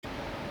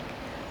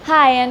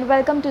Hi, and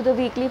welcome to the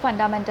weekly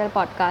Fundamental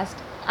Podcast.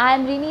 I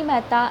am Rini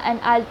Mehta, and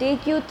I'll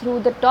take you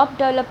through the top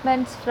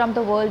developments from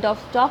the world of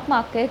stock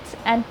markets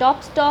and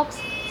top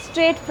stocks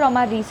straight from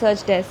our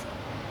research desk.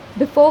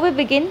 Before we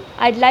begin,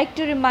 I'd like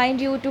to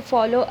remind you to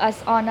follow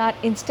us on our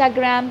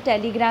Instagram,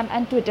 Telegram,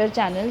 and Twitter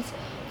channels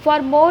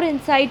for more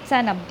insights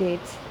and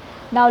updates.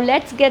 Now,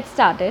 let's get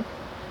started.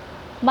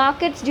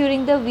 Markets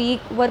during the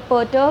week were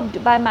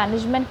perturbed by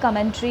management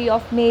commentary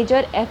of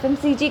major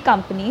FMCG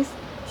companies,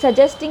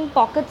 suggesting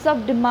pockets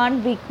of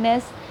demand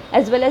weakness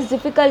as well as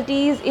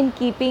difficulties in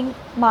keeping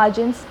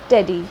margins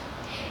steady.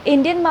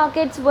 Indian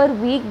markets were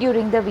weak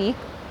during the week,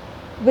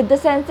 with the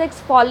Sensex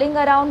falling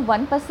around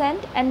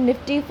 1% and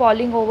Nifty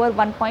falling over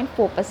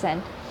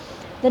 1.4%.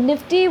 The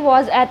Nifty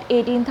was at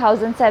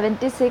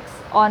 18,076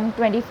 on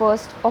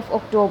 21st of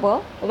October,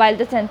 while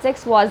the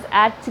Sensex was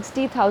at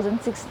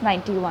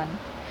 60,691.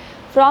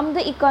 From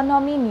the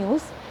economy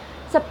news,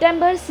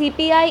 September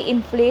CPI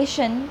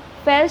inflation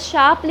fell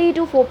sharply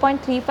to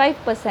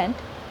 4.35%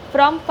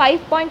 from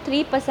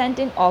 5.3%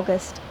 in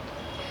August,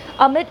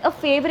 amid a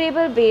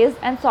favorable base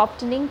and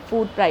softening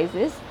food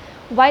prices,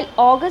 while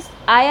August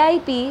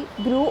IIP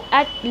grew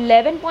at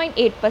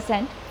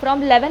 11.8%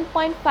 from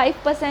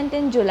 11.5%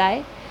 in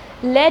July,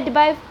 led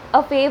by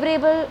a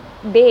favorable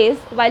base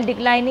while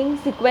declining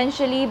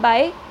sequentially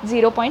by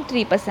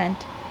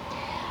 0.3%.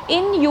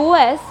 In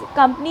US,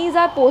 companies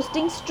are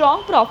posting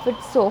strong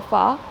profits so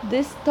far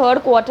this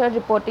third quarter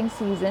reporting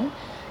season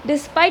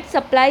despite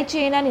supply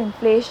chain and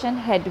inflation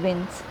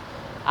headwinds.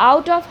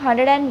 Out of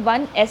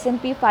 101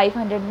 S&P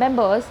 500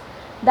 members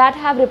that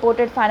have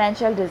reported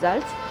financial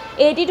results,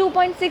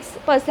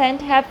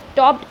 82.6% have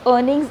topped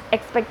earnings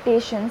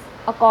expectations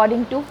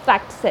according to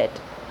FactSet.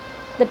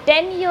 The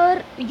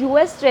 10-year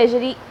US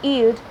Treasury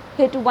yield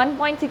hit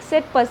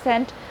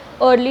 1.68%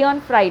 early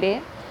on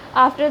Friday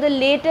after the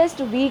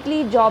latest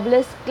weekly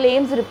jobless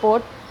claims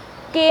report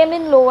came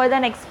in lower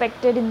than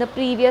expected in the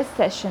previous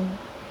session.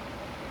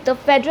 The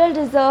Federal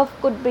Reserve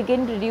could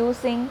begin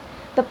reducing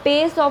the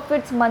pace of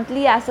its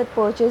monthly asset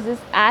purchases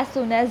as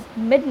soon as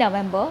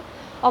mid-November,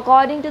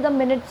 according to the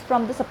minutes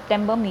from the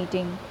September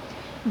meeting.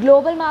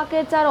 Global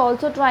markets are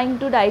also trying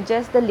to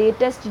digest the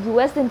latest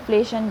US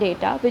inflation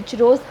data, which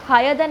rose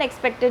higher than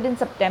expected in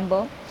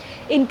September,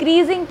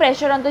 increasing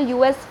pressure on the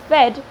US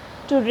Fed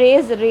to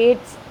raise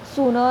rates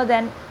sooner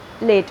than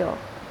later.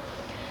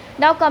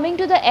 Now coming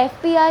to the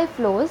FPI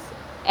flows,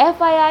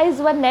 FIIs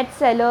were net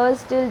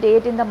sellers till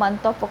date in the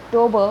month of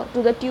October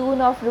to the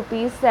tune of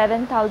rupees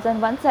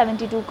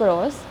 7,172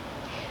 crores.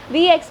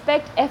 We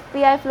expect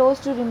FPI flows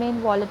to remain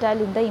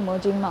volatile in the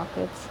emerging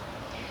markets.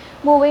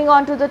 Moving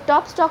on to the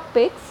top stock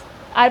picks,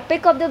 our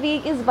pick of the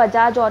week is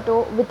Bajaj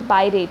Auto with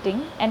buy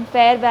rating and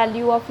fair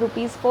value of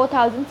rupees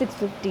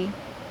 4,650.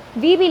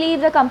 We believe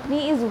the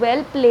company is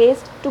well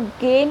placed to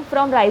gain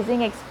from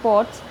rising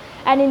exports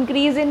and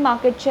increase in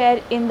market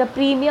share in the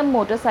premium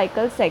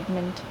motorcycle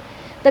segment.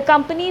 The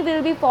company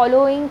will be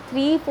following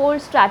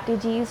threefold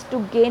strategies to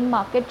gain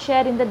market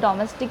share in the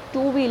domestic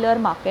two-wheeler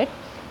market.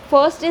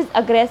 First is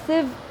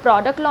aggressive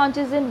product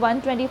launches in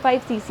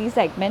 125cc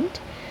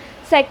segment.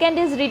 Second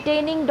is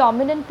retaining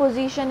dominant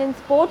position in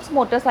sports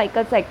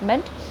motorcycle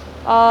segment,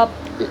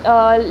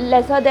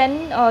 lesser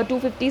than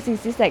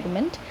 250cc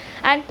segment.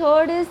 And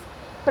third is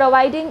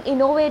providing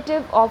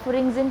innovative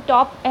offerings in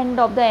top end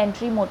of the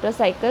entry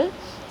motorcycle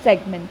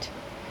segment.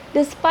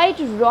 Despite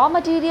raw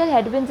material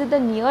headwinds in the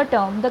near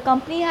term, the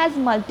company has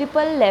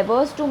multiple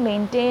levers to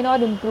maintain or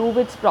improve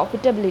its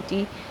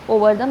profitability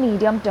over the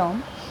medium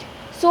term.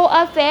 So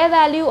a fair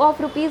value of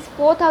rupees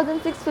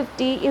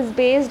 4,650 is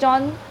based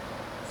on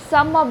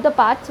sum of the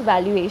parts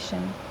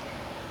valuation.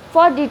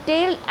 For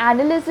detailed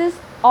analysis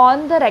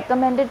on the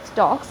recommended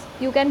stocks,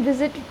 you can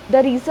visit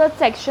the research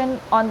section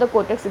on the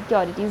Kotak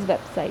Securities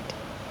website.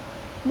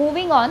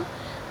 Moving on,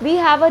 we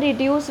have a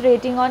reduced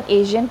rating on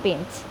Asian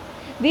Paints.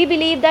 We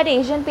believe that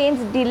Asian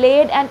Paints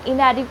delayed and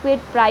inadequate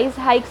price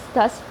hikes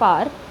thus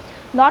far,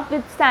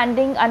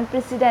 notwithstanding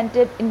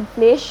unprecedented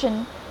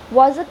inflation,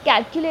 was a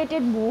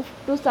calculated move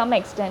to some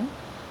extent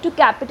to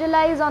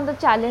capitalize on the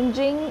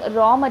challenging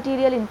raw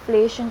material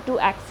inflation to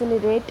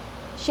accelerate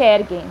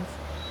share gains.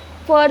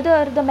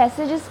 Further, the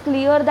message is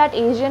clear that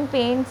Asian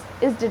Paints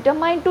is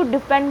determined to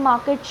defend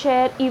market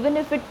share even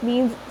if it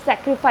means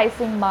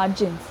sacrificing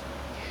margins.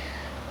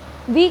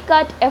 We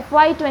cut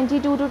FY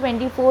 22 to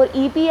 24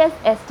 EPS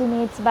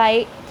estimates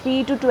by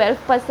 3 to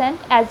 12%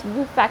 as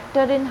we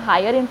factor in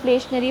higher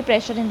inflationary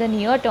pressure in the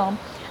near term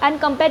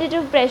and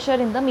competitive pressure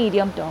in the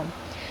medium term.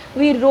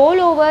 We roll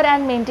over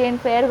and maintain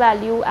fair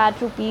value at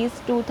rupees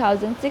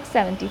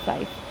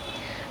 2,675.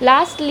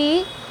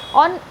 Lastly,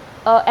 on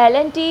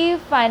L&T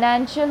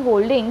Financial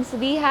Holdings,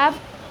 we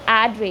have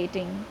ad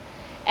rating.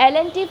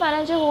 L&T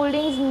Financial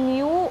Holdings'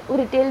 new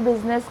retail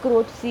business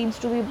growth seems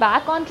to be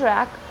back on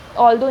track,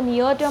 although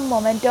near-term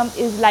momentum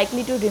is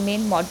likely to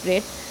remain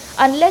moderate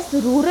unless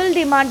rural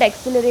demand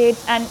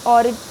accelerates and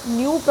or its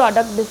new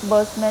product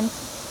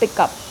disbursements pick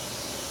up.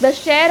 The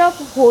share of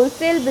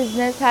wholesale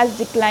business has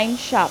declined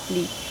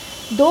sharply,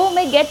 though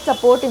may get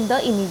support in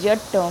the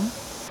immediate term.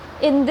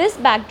 In this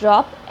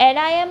backdrop,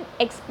 NIM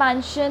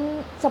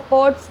expansion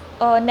supports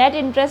net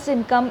interest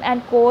income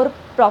and core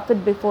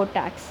profit before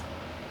tax.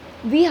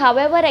 We,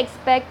 however,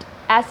 expect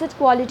asset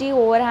quality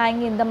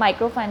overhang in the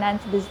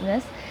microfinance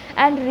business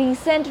and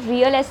recent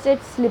real estate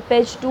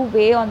slippage to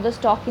weigh on the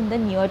stock in the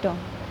near term.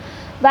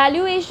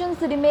 Valuations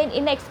remain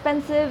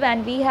inexpensive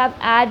and we have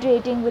ad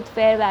rating with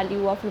fair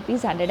value of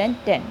rupees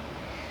 110.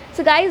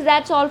 So guys,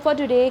 that's all for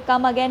today.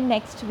 Come again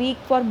next week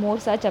for more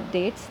such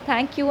updates.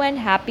 Thank you and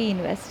happy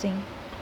investing.